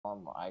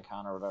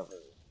icon or whatever.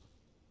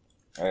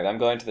 Alright, I'm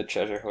going to the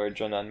treasure hoard.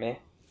 Join on me.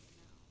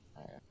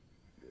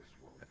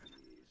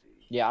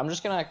 Yeah, I'm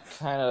just gonna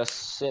kind of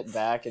sit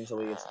back until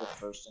we get to the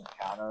first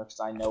encounter,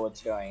 because I know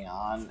what's going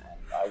on,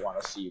 and I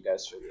want to see you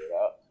guys figure it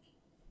out.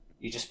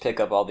 You just pick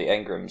up all the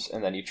engrams,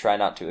 and then you try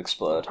not to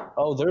explode.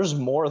 Oh, there's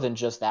more than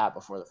just that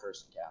before the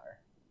first encounter.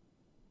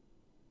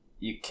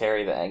 You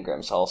carry the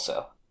engrams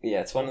also. Yeah,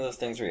 it's one of those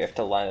things where you have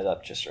to line it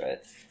up just right.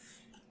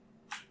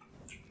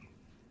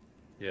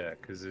 Yeah,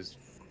 because there's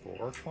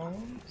 4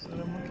 columns that I'm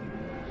looking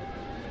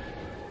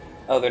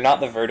at. Oh, they're not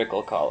the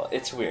vertical column.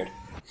 It's weird.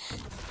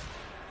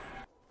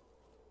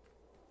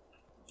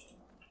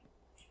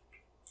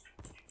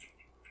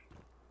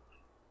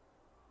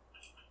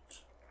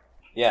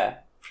 Yeah.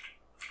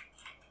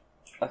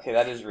 Okay,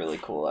 that is really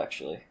cool,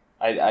 actually.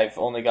 I've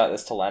only got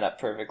this to line up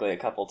perfectly a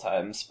couple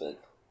times, but...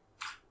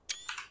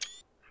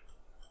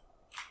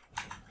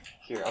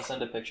 Here, I'll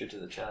send a picture to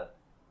the chat.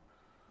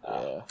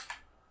 Yeah.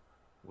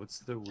 What's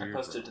the I weird...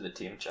 posted to the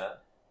team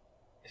chat.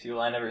 If you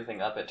line everything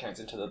up, it turns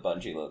into the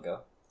Bungie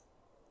logo.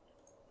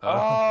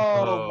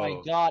 Oh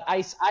my god,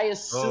 I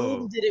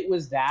assumed that it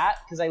was that,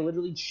 because I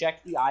literally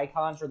checked the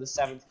icon for the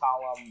 7th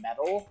column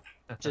metal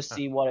to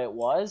see what it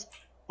was,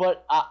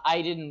 but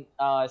I didn't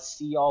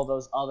see all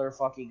those other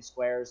fucking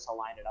squares to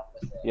line it up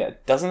with it. Yeah,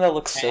 doesn't that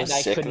look so and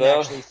sick, I couldn't though?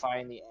 actually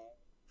find the...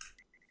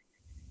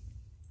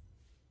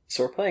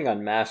 So we're playing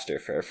on Master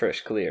for our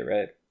first clear,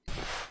 right?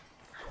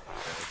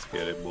 Let's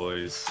get it,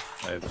 boys.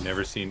 I've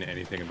never seen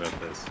anything about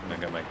this, and I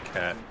got my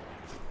cat.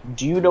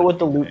 Do you know what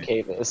the loot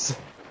cave is?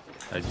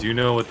 I do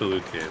know what the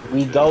loot cave is.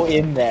 We go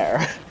in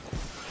there.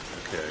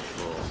 Okay,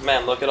 cool.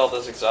 Man, look at all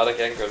those exotic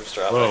engrams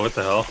dropping. Whoa, what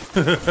the hell?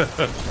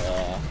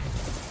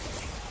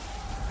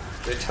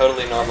 They're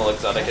totally normal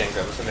exotic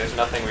engrams, and there's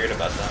nothing weird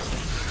about them.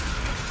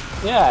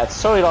 Yeah,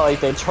 it's totally not like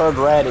they turn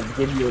red and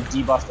give you a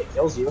debuff that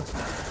kills you.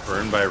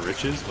 Burned by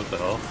riches? What the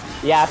hell?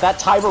 Yeah, if that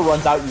timer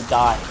runs out, you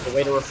die. The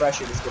way to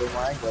refresh it is getting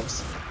more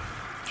engrams.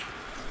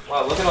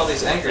 Wow, look at all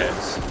these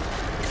engrams.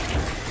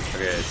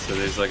 Okay, so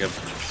there's like a...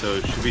 So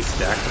should we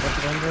stack a bunch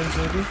of engrams,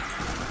 maybe?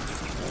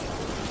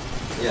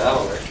 Yeah,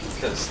 that'll work,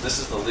 because this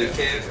is the loot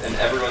cave, and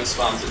everyone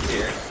spawns in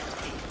here.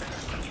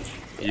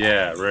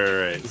 Yeah,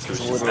 right. So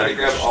I'm gonna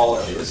grab all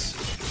of these.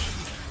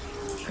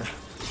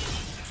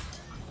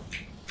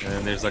 And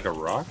then there's like a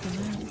rock in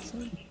there, it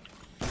said?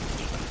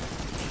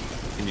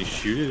 Can you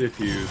shoot it if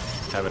you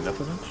have enough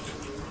of it?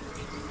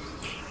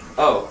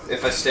 Oh,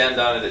 if I stand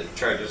on it, it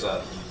charges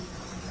up.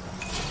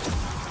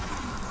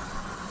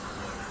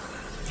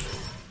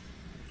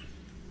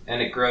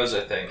 And it grows,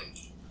 I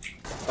think.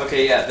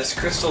 Okay, yeah, this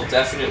crystal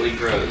definitely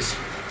grows.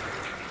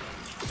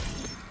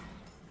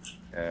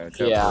 Yeah, it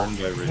got burned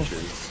by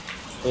riches.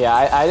 Yeah,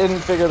 I didn't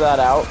figure that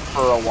out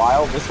for a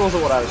while. This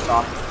wasn't what I was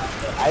talking about.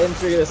 I didn't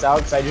figure this out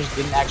because I just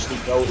didn't actually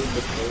go in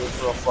the cave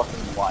for a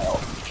fucking while.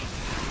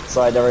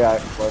 So I never got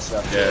close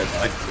enough to it. Yeah, it's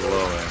like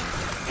glowing.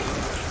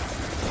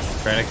 I'm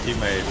trying to keep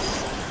my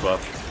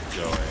buff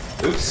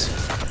going. Oops.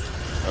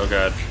 Oh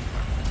god.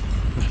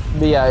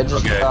 But yeah, it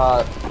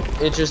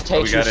just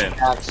takes your in.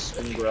 stacks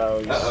and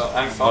grows. Uh-oh,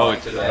 I'm falling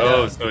to that.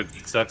 Oh, so it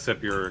sucks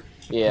up your...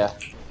 Yeah.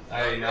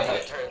 I already know how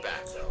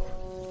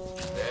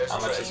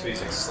much this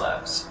music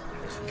slaps.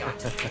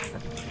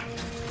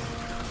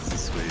 This is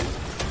sweet.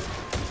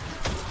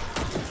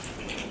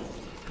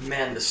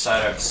 Man, this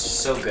sidearm's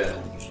so good.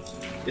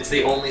 It's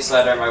the only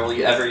sidearm I will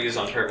ever use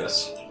on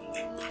purpose.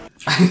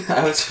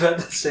 I was about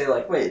to say,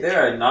 like, wait,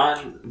 there are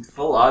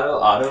non-full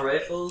auto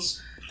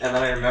rifles? And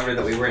then I remembered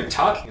that we weren't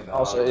talking about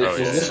Also, auto is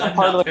rifles. this a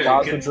part of the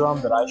Gotcha drum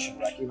that I should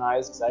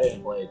recognize? Because I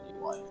didn't play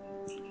D1.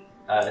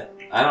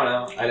 I don't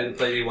know. I didn't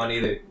play D1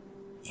 either.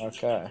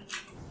 Okay.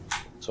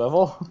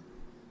 Swivle?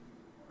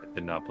 I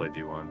did not play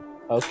D1.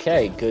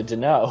 Okay, good to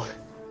know.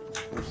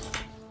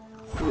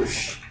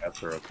 Whoosh.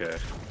 That's okay.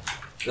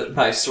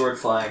 My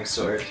sword-flying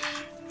sword.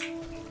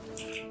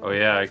 Oh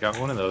yeah, I got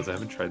one of those. I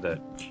haven't tried that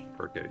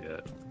perk out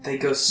yet. They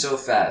go so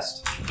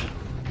fast.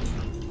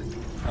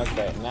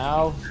 Okay,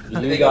 now you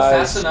They go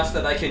fast enough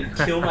that I can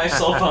kill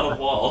myself on a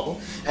wall.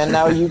 And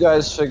now you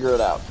guys figure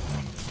it out.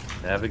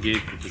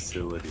 Navigate the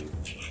facility.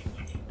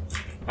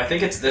 I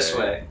think it's this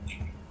way.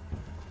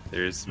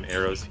 There's some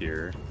arrows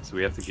here, so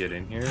we have to get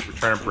in here. We're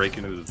trying to break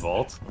into this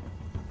vault.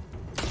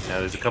 Now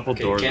there's a couple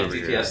Okay, doors you can't over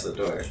DPS here. the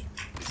door.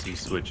 Some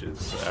switches.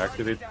 So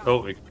activate.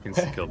 Oh, it can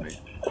kill me.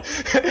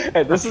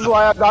 And this is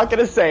why I'm not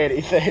gonna say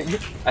anything.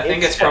 I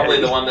think it's probably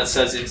the one that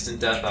says instant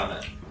death on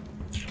it.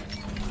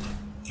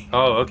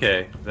 Oh,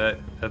 okay. That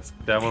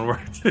one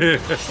worked. mind.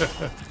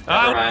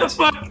 What the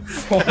fuck?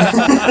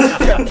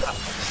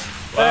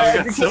 Wow,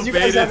 we got so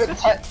baited.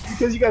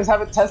 Because you guys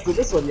haven't tested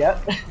this one yet.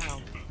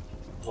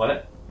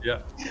 What?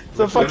 Yeah. It's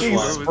a fucking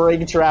one?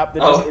 spring trap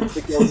that just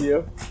insta-kills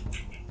you.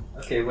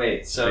 Okay,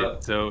 wait, so...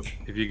 Wait, so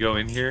if you go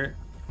in here...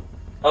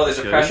 Oh, there's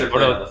a pressure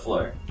plate no. on the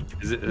floor.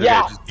 Is it, okay,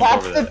 Yeah, just jump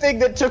that's over the that. thing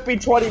that took me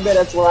 20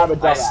 minutes where I'm a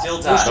dumbass. I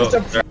still died. It's just a-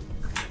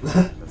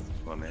 That's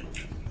funny.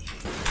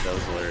 That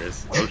was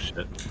hilarious. Oh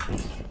shit.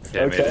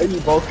 Yeah, Okay, you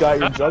both got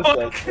your jump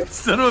oh, set.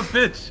 son of a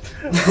bitch!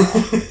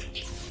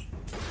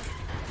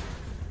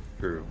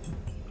 True.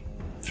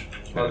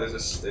 Oh,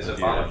 there's a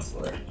bottom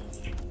floor.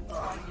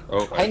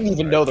 Oh, I didn't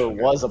even know there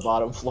was a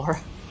bottom floor.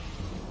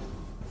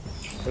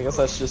 I guess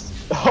that's just.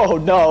 Oh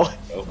no!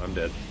 Oh, I'm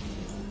dead.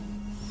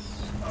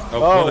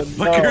 Oh,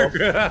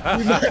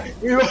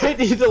 motherfucker! we might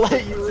need to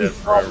let you Dead respawn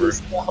forever.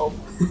 yourself.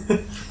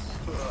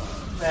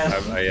 Man,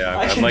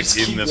 I'm like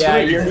in the Yeah,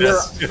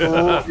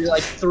 you're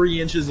like 3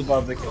 inches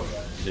above the kill.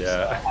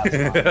 Yeah.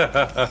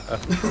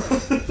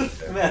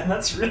 Man,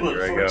 that's really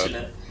Here I go.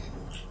 unfortunate.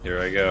 Here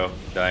I go,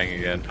 dying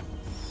again.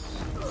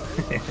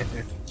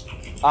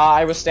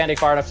 I was standing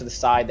far enough to the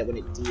side that when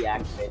it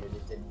deactivated,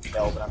 it didn't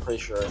kill, but I'm pretty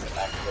sure it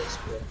activates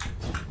it.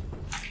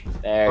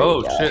 There you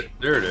Oh go. shit,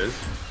 there it is.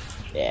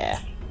 Yeah.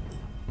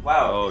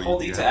 Wow, Oh,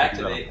 hold E you to have-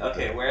 activate.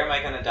 Okay, where am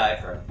I gonna die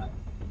from?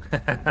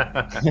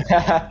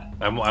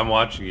 I'm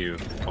watching you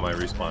on my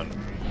respawn.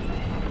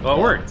 Oh, it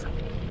worked.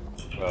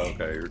 Oh,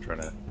 okay, you were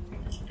trying to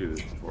do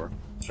this before.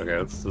 Okay,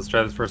 let's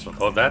try this first one.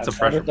 Oh, that's a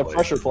pressure The plate.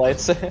 pressure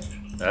plates. That's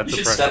You a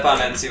should pressure. step on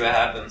it and see what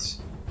happens.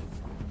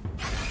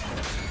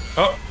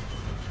 Oh,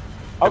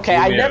 Okay,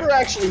 blew I me never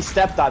out. actually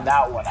stepped on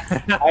that one.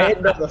 I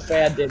didn't know the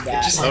fan did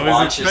that. just- I was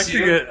launches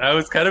expecting you. it. I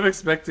was kind of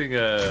expecting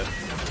a.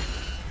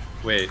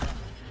 Wait.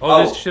 Oh, Oh.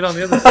 there's shit on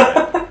the other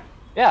side.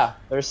 Yeah,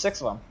 there's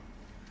 6 of them.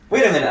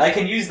 Wait a minute, I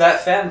can use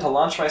that fan to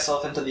launch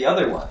myself into the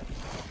other one.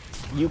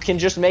 You can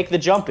just make the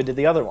jump into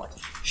the other one.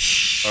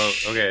 Shh. Oh,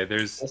 okay.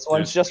 There's This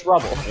one's just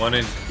rubble. one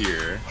in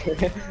here.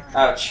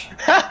 Ouch.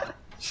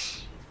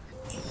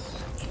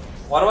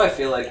 Why do I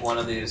feel like one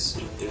of these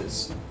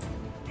is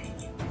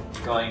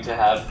going to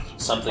have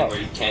something where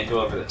you can't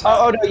go over the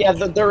top? Oh no, yeah,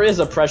 there is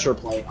a pressure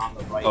plate on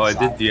the right Oh, I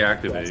side. did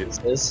deactivate. This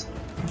is.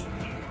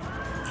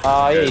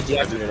 Yeah, you I did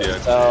deactivated it.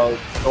 deactivate. So,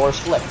 doors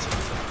flipped.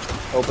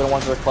 Open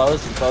ones are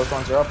closed and closed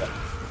ones are open.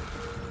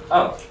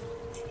 Oh.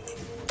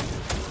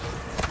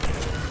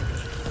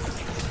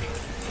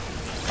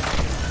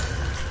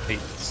 Hey,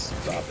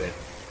 stop it.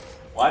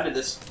 Why did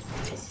this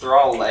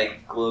thrall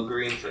leg glow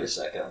green for a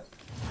second?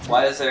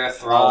 Why is there a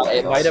thrall leg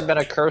It might have also? been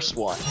a cursed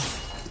one.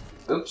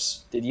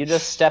 Oops. Did you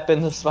just step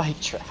in the spike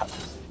trap?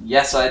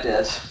 Yes, I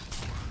did.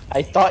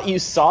 I thought you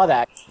saw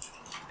that.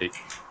 Hey.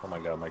 Oh my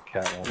god, my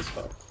cat won't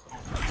stop.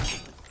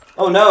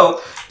 Oh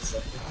no!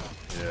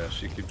 Yeah,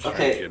 she keeps trying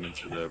Okay. to get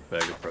into the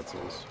bag of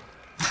pretzels.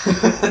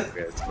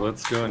 Okay, so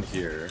let's go in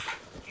here.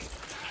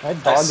 My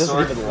dog doesn't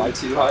sword even flew like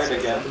too hard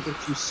pretzels. again. I think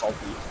they're too salty.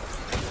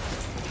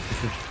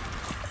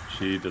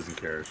 She doesn't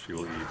care. She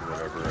will eat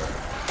whatever.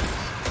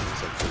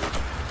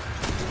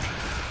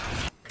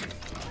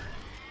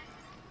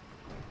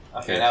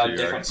 Okay, Okay, now so a you're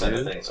different set of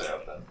activated? things are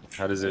open.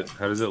 How does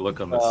it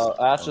look on this? That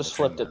on just the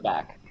flipped thing? it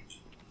back.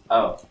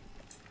 Oh.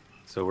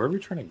 So where are we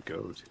trying to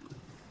go to?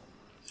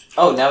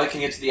 Oh, now we can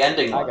get to the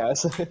ending Hi one.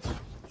 guys.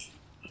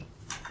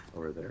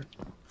 Over there.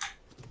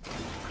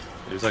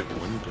 There's like a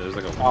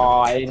window. Oh,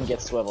 I didn't get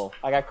Swivle.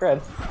 I got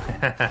cred.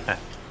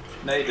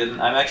 No, you didn't.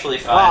 I'm actually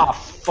fine. Ah,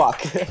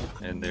 fuck.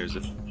 And there's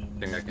a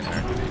thing I can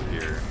activate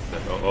here.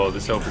 That, oh,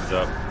 this opens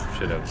up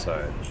shit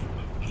outside.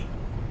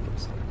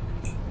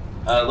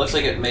 Looks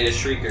like it made a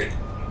shrieker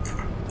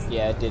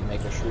Yeah, it did make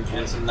a shriek.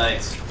 and some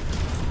knights.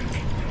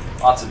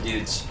 Lots of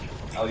dudes.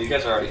 Oh, you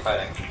guys are already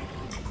fighting.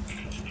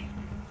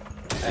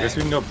 I guess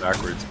we can go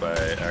backwards by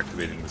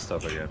activating the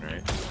stuff again,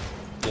 right?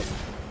 Yep.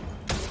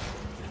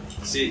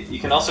 See, you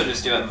can also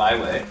just do it my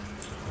way.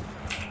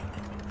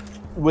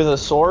 With a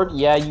sword,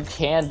 yeah, you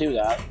can do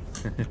that.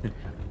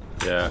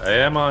 Yeah, I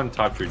am on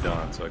Top Tree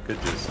Dawn, so I could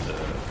just.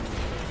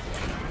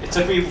 It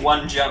took me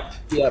one jump.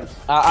 Yeah,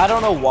 I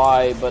don't know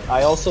why, but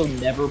I also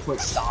never put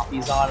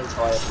stoppies on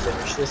until I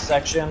finished this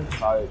section.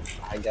 I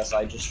guess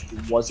I just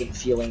wasn't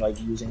feeling like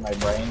using my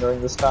brain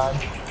during this time.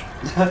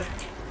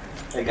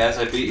 Hey guys,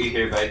 I beat you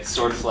here by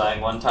sword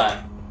flying one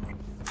time.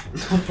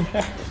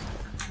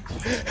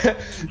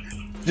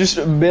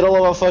 Just middle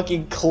of a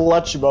fucking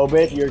clutch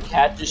moment, your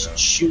cat just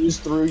chews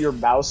through your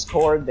mouse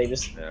cord. They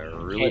just. Yeah, I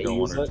really Can't don't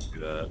want use her to do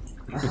that.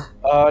 Do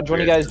you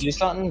want you guys do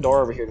something?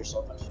 Door over here just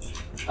open.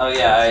 Oh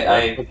yeah,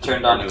 I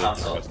turned on the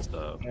console.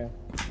 Door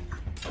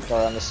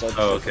on the side.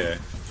 Oh, okay.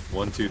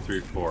 1, 2, 3,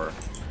 4.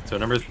 So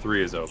number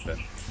 3 is open.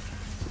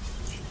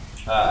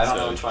 I don't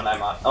So- know which one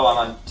I'm on. Oh,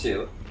 I'm on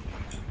 2.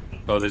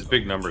 Oh, there's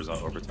big numbers on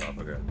over top.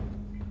 Okay.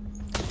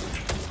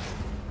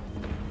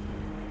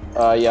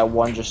 Yeah,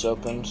 one just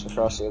opened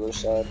across the other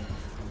side.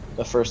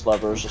 The first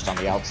lever is just on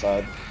the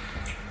outside.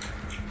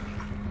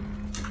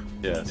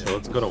 Yeah. So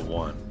let's go to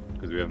 1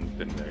 because we haven't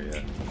been there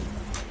yet.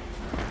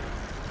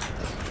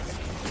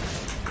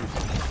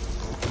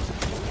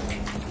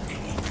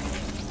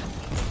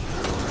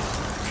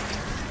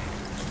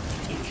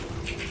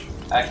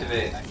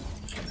 Activate. Okay,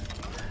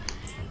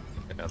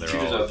 now they're 2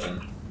 is all open.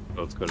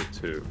 So let's go to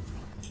 2.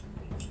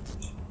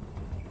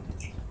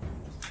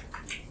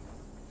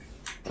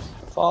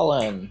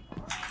 Fallen.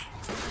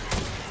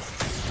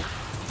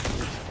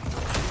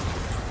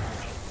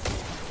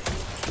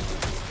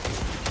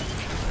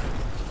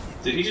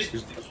 Did he just?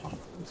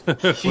 I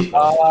think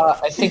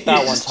that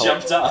he one just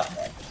jumped up.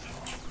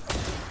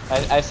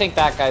 I think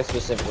that guy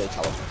specifically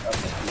teleported.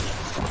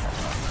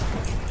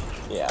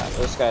 Okay. Yeah,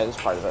 this guy is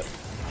part of it.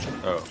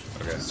 Oh,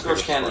 okay.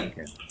 Scorch cannon.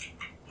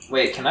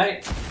 Wait, can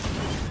I?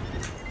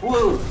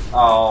 Woo!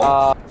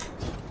 Oh.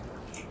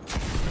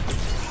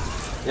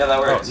 Yeah, that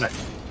works. Oh,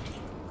 nice.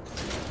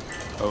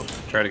 Oh,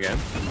 try it again.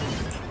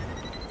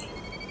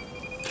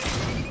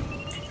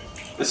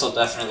 This will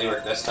definitely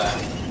work this time.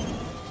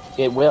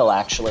 It will,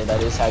 actually.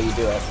 That is how you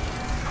do it.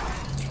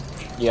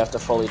 You have to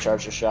fully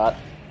charge your shot.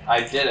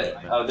 I did it.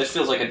 Oh, this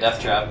feels like a death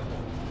trap.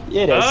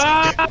 It is.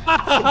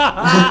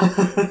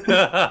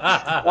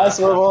 That's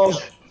Swivle.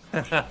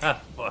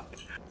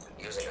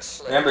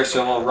 Remember,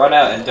 Swivle, run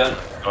out and don't.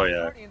 Oh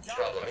yeah.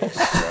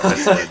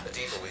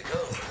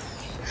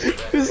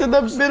 Who's in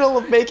the middle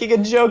of making a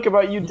joke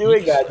about you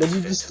doing that? Then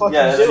you just fucking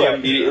Yeah, do then you it.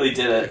 immediately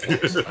did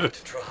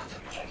it.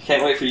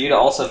 Can't wait for you to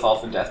also fall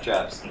from death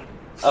traps.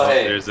 Oh,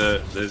 hey. There's a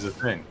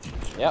thing.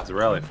 Yep. It's a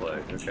rally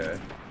flag. Okay.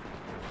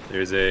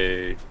 There's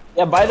a.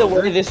 Yeah, by the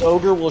way, this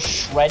ogre will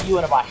shred you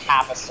in about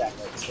half a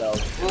second, so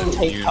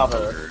take immune cover.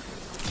 ogre.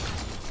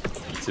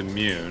 It's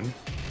immune.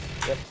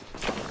 Yep.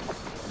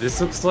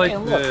 This looks like Hey,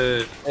 look.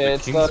 the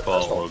It's King's the Fall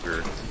crystal.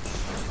 ogre.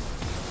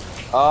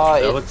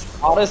 It looks-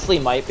 honestly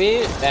might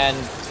be, and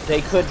they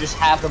could just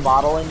have the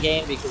model in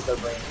game because their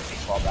brain doesn't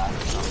fall back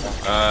or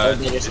something. Or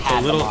they just It's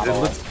had a little. the model. It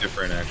looks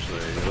different actually.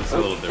 It looks a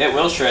little different. It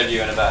will shred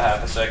you in about half a I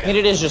mean, second.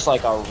 it is just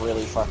like a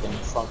really fucking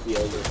funky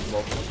ogre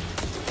symbol.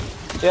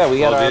 So yeah, we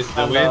got Well, our the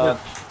friend, way that-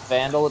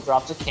 Vandal that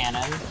drops a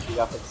cannon. We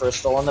got the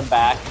crystal in the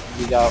back.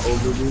 We got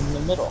ogre dude in the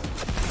middle.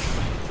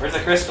 Where's the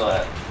crystal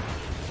at?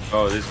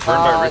 Oh, this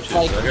burned by It's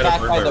riches. like I got back a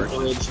burn by by the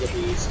riches. bridge that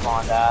we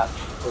spawned at.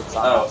 It's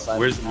on Oh, that side.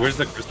 Where's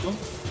the crystal?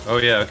 Oh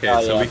yeah. Okay.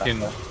 Oh, So yeah, we back can.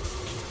 there.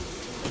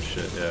 Oh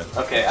shit.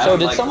 Yeah. Okay, So I'm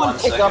did like someone 1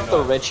 pick up second the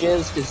off.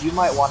 riches? Because you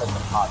might want to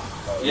deposit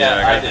those. Yeah, I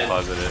I got did.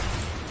 deposited.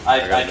 I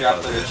got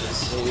dropped the deposited.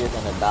 riches. Maybe you're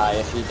gonna die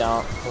if you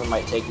don't. It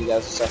might take you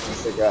guys a second to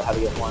figure out how to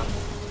get one.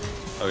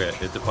 Okay.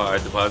 I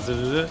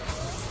deposited it.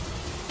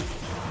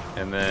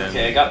 And then.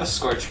 Okay, I got the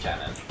Scorch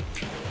Cannon.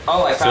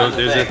 Oh, I So found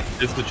the thing.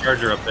 there's the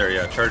charger up there.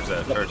 Yeah, charge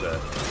that. Charge that.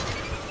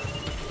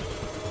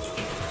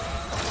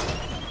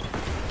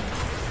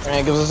 And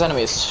it gives us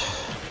enemies.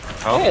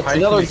 How Hey, it's high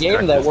can another we stack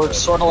game that this works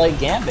at? sort of like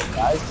Gambit,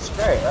 guys. It's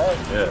great, right?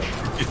 Yeah.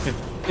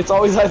 It's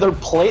always either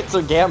plates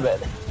or Gambit.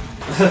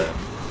 I'm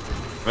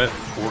at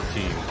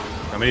 14.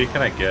 How many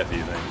can I get? Do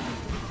you think?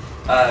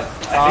 I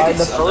think In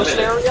the it's first unlimited.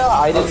 area,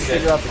 I didn't shit.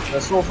 figure out the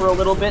crystal for a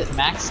little bit.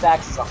 Max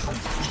stacks is 100.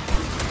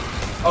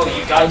 Oh,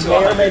 you got I to may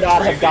or 100 may not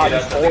before you have gotten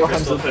figured out that the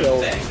crystal 400 couldn't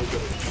kills. think.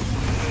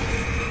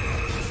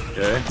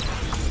 Okay.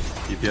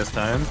 DPS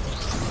time.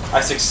 I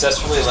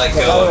successfully let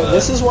By go the of way, the...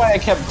 this is why I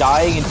kept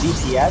dying in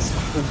DPS.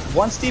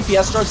 Once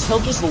DPS starts, he'll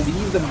just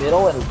leave the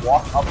middle and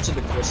walk up to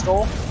the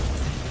crystal.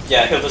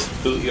 Yeah, he'll just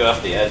boot you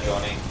off the edge,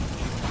 won't he?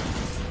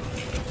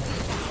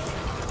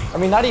 I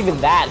mean, not even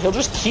that. He'll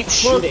just keep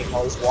shooting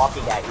while he's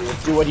walking at you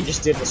and do what he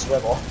just did with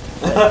Swivle.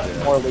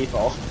 More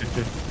lethal.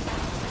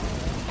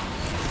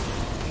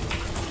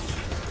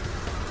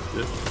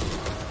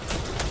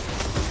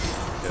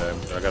 Yeah,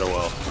 I got a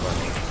well.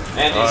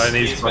 And And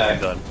he's he's back.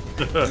 fucking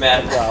done.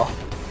 Man, Well,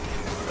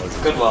 That was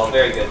good well,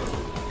 very good.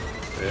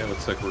 Yeah,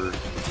 looks like we're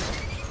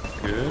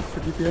good for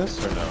DPS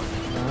or no?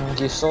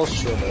 you still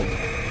should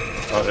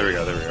have. Oh, there we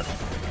go. There we go.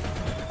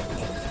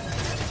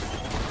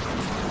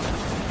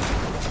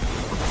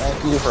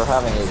 Thank you for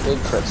having a big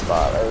crit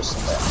spot. There's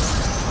some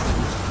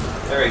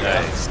damage. There we go.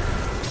 Nice.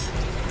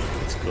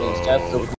 Let's He's got the go.